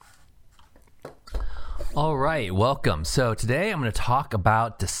All right, welcome. So today I'm going to talk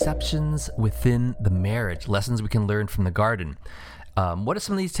about deceptions within the marriage, lessons we can learn from the garden. What are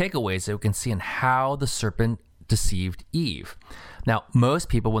some of these takeaways that we can see in how the serpent deceived Eve? Now, most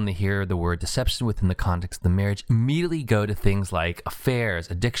people, when they hear the word deception within the context of the marriage, immediately go to things like affairs,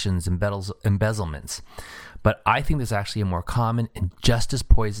 addictions, embezzlements. But I think there's actually a more common and just as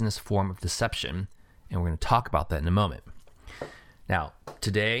poisonous form of deception, and we're going to talk about that in a moment. Now,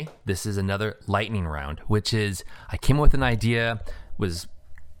 today, this is another lightning round, which is I came up with an idea, was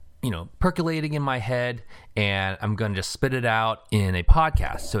percolating in my head, and I'm going to just spit it out in a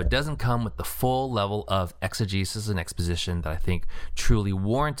podcast. So it doesn't come with the full level of exegesis and exposition that I think truly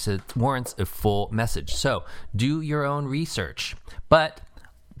warrants a full message. So do your own research. But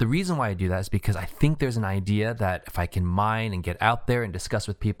the reason why I do that is because I think there's an idea that if I can mine and get out there and discuss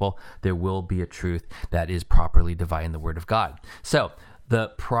with people, there will be a truth that is properly dividing the Word of God. So the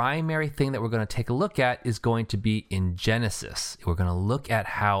primary thing that we're going to take a look at is going to be in Genesis. We're going to look at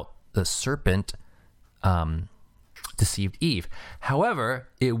how the serpent deceived Eve. However,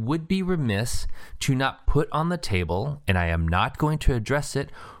 it would be remiss to not put on the table, and I am not going to address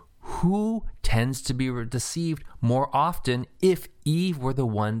it, who tends to be deceived more often if Eve were the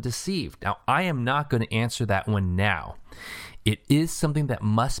one deceived. Now, I am not going to answer that one now. It is something that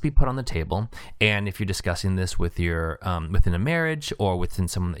must be put on the table, and if you're discussing this with your within a marriage or within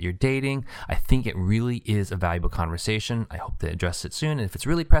someone that you're dating, I think it really is a valuable conversation. I hope to address it soon, and if it's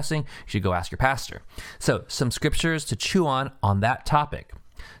really pressing, you should go ask your pastor. So, some scriptures to chew on that topic.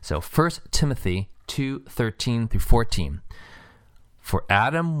 So, 1 Timothy 2:13 through 14. For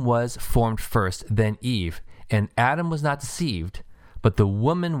Adam was formed first, then Eve, and Adam was not deceived, but the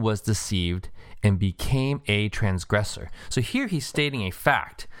woman was deceived and became a transgressor. So here he's stating a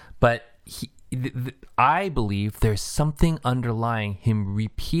fact, but I believe there's something underlying him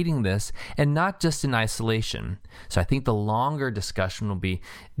repeating this, and not just in isolation. So I think the longer discussion will be,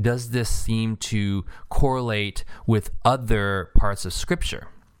 does this seem to correlate with other parts of Scripture?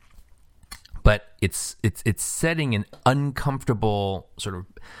 But it's setting an uncomfortable sort of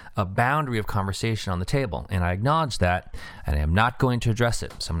a boundary of conversation on the table, and I acknowledge that, and I am not going to address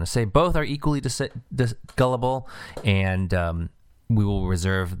it. So I'm going to say both are equally gullible, and we will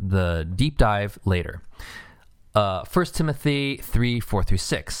reserve the deep dive later. 1 Timothy 3:4 through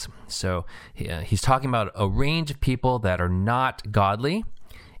 6. So he's talking about a range of people that are not godly.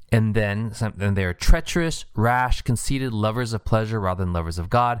 And then they are treacherous, rash, conceited, lovers of pleasure rather than lovers of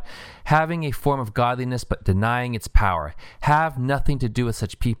God, having a form of godliness but denying its power. Have nothing to do with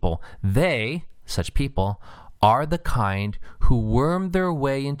such people. Such people, are the kind who worm their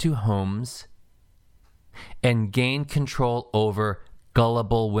way into homes and gain control over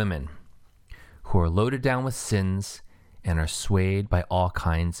gullible women, who are loaded down with sins and are swayed by all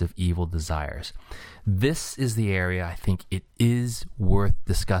kinds of evil desires. This is the area I think it is worth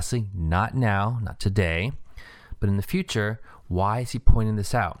discussing, not now, not today, but in the future. Why is he pointing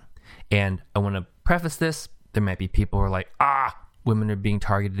this out? And I want to preface this. There might be people who are like, women are being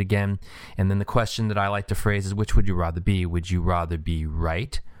targeted again. And then the question that I like to phrase is, which would you rather be? Would you rather be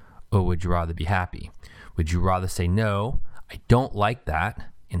right, or would you rather be happy? Would you rather say, no, I don't like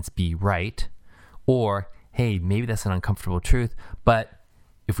that, and be right? Or, hey, maybe that's an uncomfortable truth, but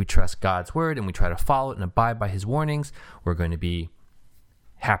if we trust God's word and we try to follow it and abide by his warnings, we're going to be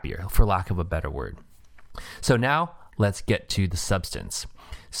happier, for lack of a better word. So now let's get to the substance.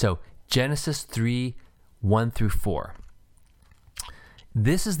 So Genesis 3:1 through 4.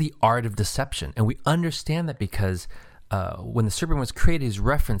 This is the art of deception, and we understand that because when the serpent was created, he's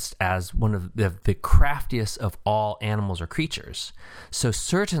referenced as one of the craftiest of all animals or creatures. So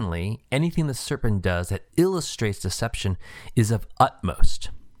certainly anything the serpent does that illustrates deception is of utmost.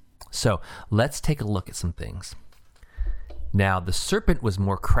 So let's take a look at some things. Now, the serpent was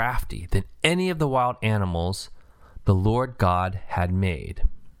more crafty than any of the wild animals the Lord God had made.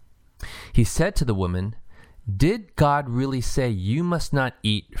 He said to the woman, "Did God really say you must not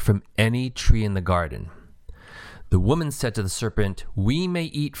eat from any tree in the garden?" The woman said to the serpent, "We may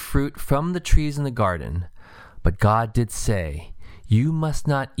eat fruit from the trees in the garden, but God did say, you must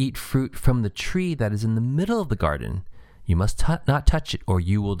not eat fruit from the tree that is in the middle of the garden. You must not touch it, or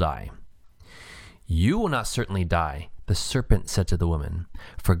you will die." "You will not certainly die," the serpent said to the woman,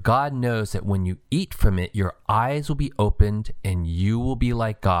 "for God knows that when you eat from it, your eyes will be opened, and you will be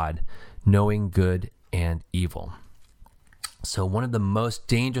like God, knowing good and evil." So one of the most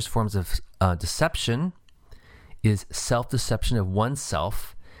dangerous forms of deception is self-deception of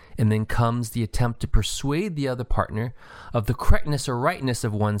oneself, and then comes the attempt to persuade the other partner of the correctness or rightness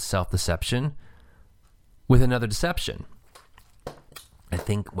of one's self-deception with another deception. I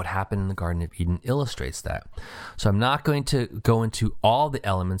think what happened in the Garden of Eden illustrates that. So I'm not going to go into all the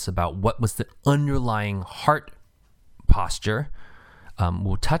elements about what was the underlying heart posture.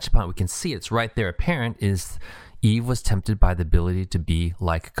 We'll touch upon it. We can see it's right there apparent is Eve was tempted by the ability to be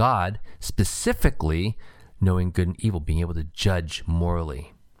like God, specifically knowing good and evil, being able to judge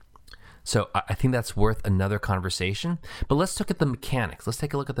morally. So I think that's worth another conversation. But let's look at the mechanics. Let's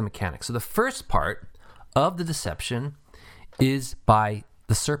take a look at the mechanics. So the first part of the deception is by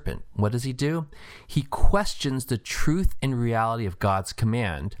the serpent. What does he do? He questions the truth and reality of God's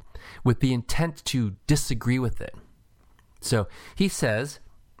command with the intent to disagree with it. So he says,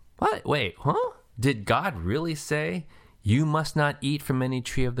 "What? Wait, huh? Did God really say you must not eat from any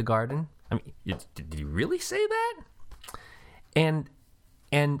tree of the garden? I mean, did he really say that?"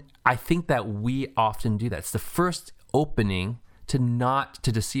 And I think that we often do that. It's the first opening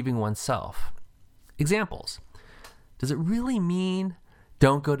to deceiving oneself. Examples. Does it really mean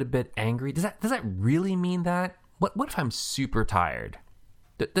don't go to bed angry? Does that really mean that? What if I'm super tired?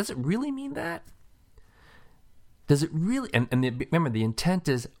 Does it really mean that? Does it really? Remember, the intent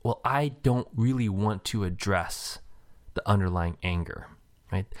is, well, I don't really want to address the underlying anger,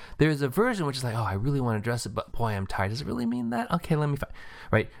 right? There's a version which is like, oh, I really want to address it, but boy, I'm tired. Does it really mean that? Okay, let me find,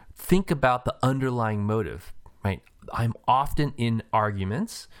 right? Think about the underlying motive, right? I'm often in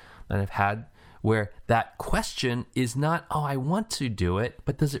arguments that I've had where that question is not, oh, I want to do it,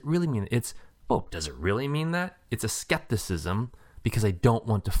 but does it really mean it? It's, well, does it really mean that? It's a skepticism because I don't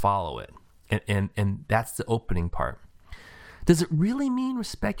want to follow it. And that's the opening part. Does it really mean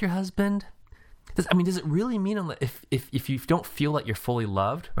respect your husband? Does it really mean if you don't feel like you're fully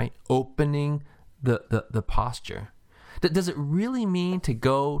loved, right? Opening the posture. Does it really mean to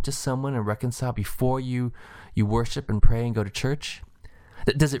go to someone and reconcile before you worship and pray and go to church?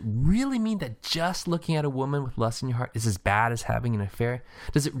 Does it really mean that just looking at a woman with lust in your heart is as bad as having an affair?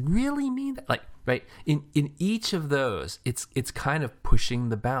 Does it really mean that, like, right? In each of those, it's kind of pushing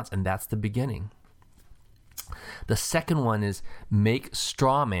the bounds, and that's the beginning. The second one is make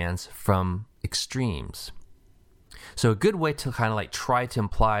straw mans from extremes. So a good way to kind of like try to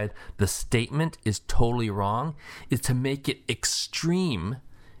imply the statement is totally wrong is to make it extreme,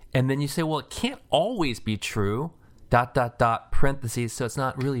 and then you say, well, it can't always be true, ... parentheses, so it's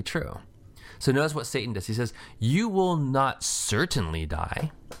not really true. So notice what Satan does. He says, you will not certainly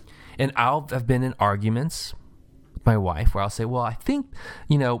die. And I've been in arguments with my wife where I'll say, well, I think,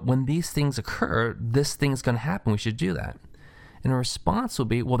 when these things occur, this thing's going to happen. We should do that. And her response will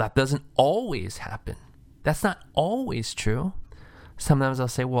be, well, that doesn't always happen. That's not always true. Sometimes I'll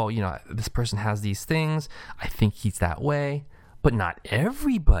say, well, this person has these things. I think he's that way. But not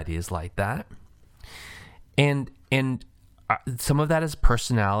everybody is like that. And some of that is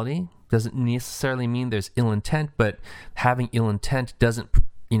personality. Doesn't necessarily mean there's ill intent, but having ill intent doesn't,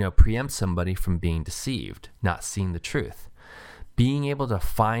 preempt somebody from being deceived, not seeing the truth. Being able to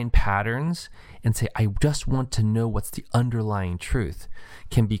find patterns and say, I just want to know what's the underlying truth,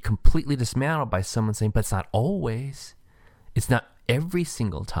 can be completely dismantled by someone saying, but it's not always. It's not every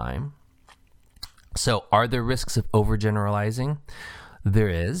single time. So are there risks of overgeneralizing?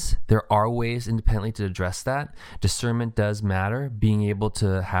 There are ways independently to address that. Discernment does matter. Being able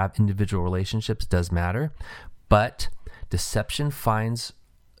to have individual relationships does matter. But deception finds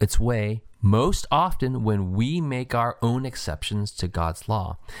its way most often when we make our own exceptions to God's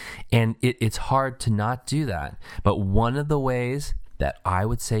law. And it's hard to not do that. But one of the ways that I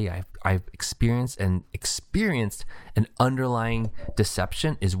would say I've experienced an underlying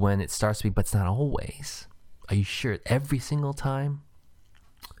deception is when it starts to be, but it's not always. Are you sure every single time?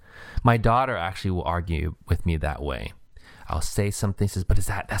 My daughter actually will argue with me that way. I'll say something, says, but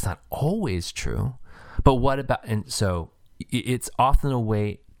that's not always true. But what about, and so it's often a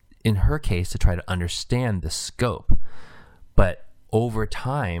way in her case to try to understand the scope. But over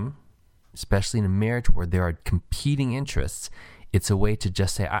time, especially in a marriage where there are competing interests, it's a way to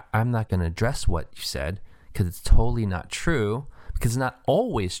just say, I'm not going to address what you said because it's totally not true, because it's not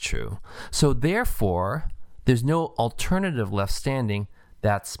always true. So therefore, there's no alternative left standing.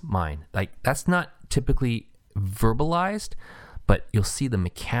 That's mine. Like, that's not typically verbalized, but you'll see the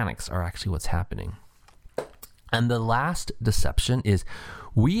mechanics are actually what's happening. And the last deception is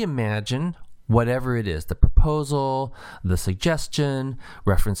we imagine whatever it is, the proposal, the suggestion,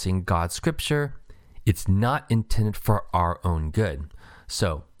 referencing God's scripture, it's not intended for our own good.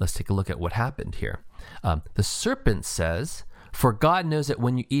 So let's take a look at what happened here. The serpent says, for God knows that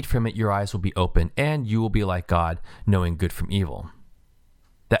when you eat from it, your eyes will be open and you will be like God, knowing good from evil.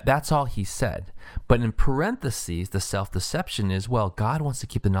 That's all he said. But in parentheses, the self-deception is, well, God wants to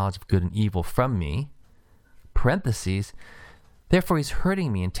keep the knowledge of good and evil from me. Parentheses, Therefore, he's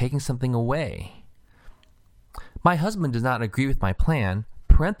hurting me and taking something away. My husband does not agree with my plan,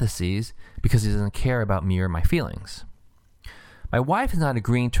 parentheses, because he doesn't care about me or my feelings. My wife is not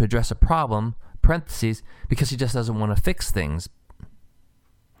agreeing to address a problem, parentheses, because she just doesn't want to fix things.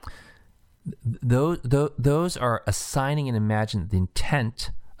 Those are assigning and imagining the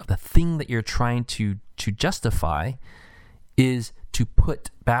intent of the thing that you're trying to justify is to put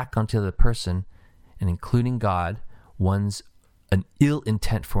back onto the other person, and including God, an ill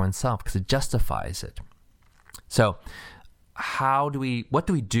intent for oneself because it justifies it. So, what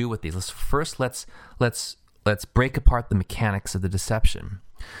do we do with these? Let's break apart the mechanics of the deception.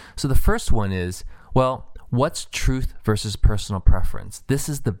 So the first one is, well, what's truth versus personal preference? This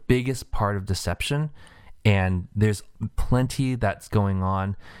is the biggest part of deception, and there's plenty that's going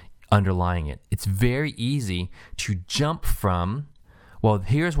on underlying it. It's very easy to jump from, well,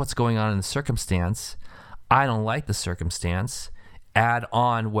 here's what's going on in the circumstance. I don't like the circumstance. Add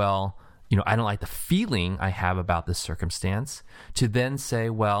on, well, I don't like the feeling I have about this circumstance, to then say,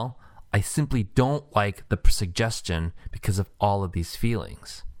 well, I simply don't like the suggestion because of all of these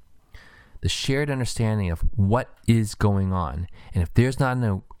feelings. The shared understanding of what is going on. And if there's not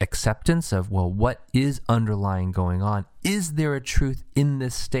an acceptance of, well, what is underlying going on? Is there a truth in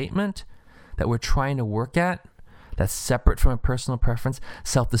this statement that we're trying to work at that's separate from a personal preference?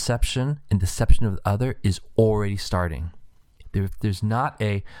 Self-deception and deception of the other is already starting. There's not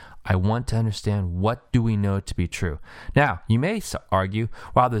I want to understand what do we know to be true. Now, you may argue,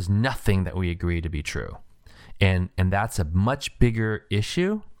 well, there's nothing that we agree to be true. And that's a much bigger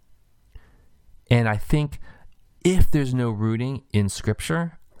issue. And I think if there's no rooting in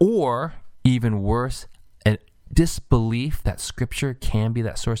Scripture, or even worse, a disbelief that Scripture can be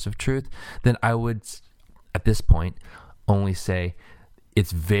that source of truth, then I would, at this point, only say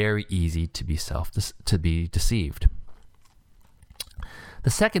it's very easy to be deceived. The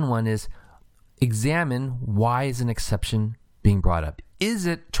second one is examine why is an exception being brought up. Is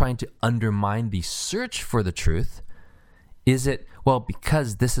it trying to undermine the search for the truth? Is it, well,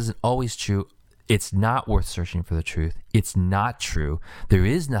 because this isn't always true, it's not worth searching for the truth. It's not true. There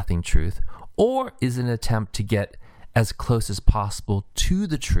is nothing truth. Or is it an attempt to get as close as possible to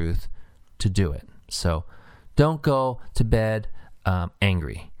the truth to do it? So don't go to bed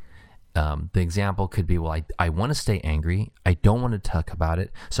angry. The example could be, well, I want to stay angry. I don't want to talk about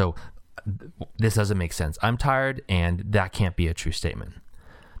it. So this doesn't make sense. I'm tired, and that can't be a true statement.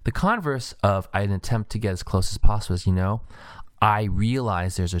 The converse of an attempt to get as close as possible is, I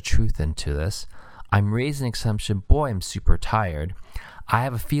realize there's a truth into this. I'm raising an assumption, boy, I'm super tired. I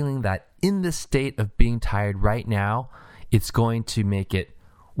have a feeling that in this state of being tired right now, it's going to make it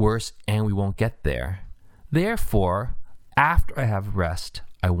worse and we won't get there. Therefore, after I have rest,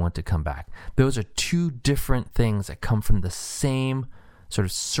 I want to come back. Those are two different things that come from the same sort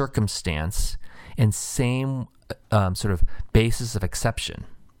of circumstance and same sort of basis of exception.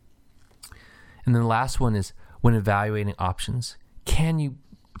 And then the last one is, when evaluating options, can you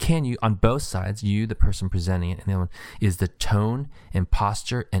on both sides, you, the person presenting it, and the other one, is the tone and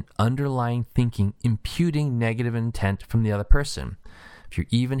posture and underlying thinking imputing negative intent from the other person? If you're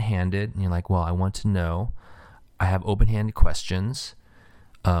even-handed and you're like, well, I want to know, I have open-handed questions,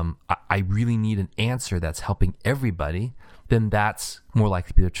 I really need an answer that's helping everybody, then that's more likely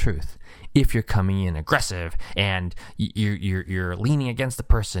to be the truth. If you're coming in aggressive and you're leaning against the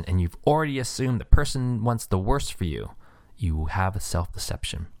person and you've already assumed the person wants the worst for you, you have a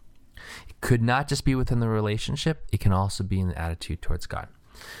self-deception. It could not just be within the relationship, it can also be in the attitude towards God.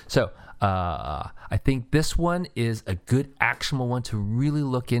 So I think this one is a good actionable one to really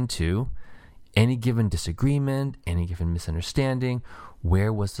look into. Any given disagreement, any given misunderstanding,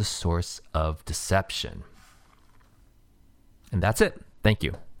 where was the source of deception? And that's it. Thank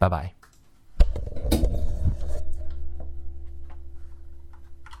you. Bye-bye.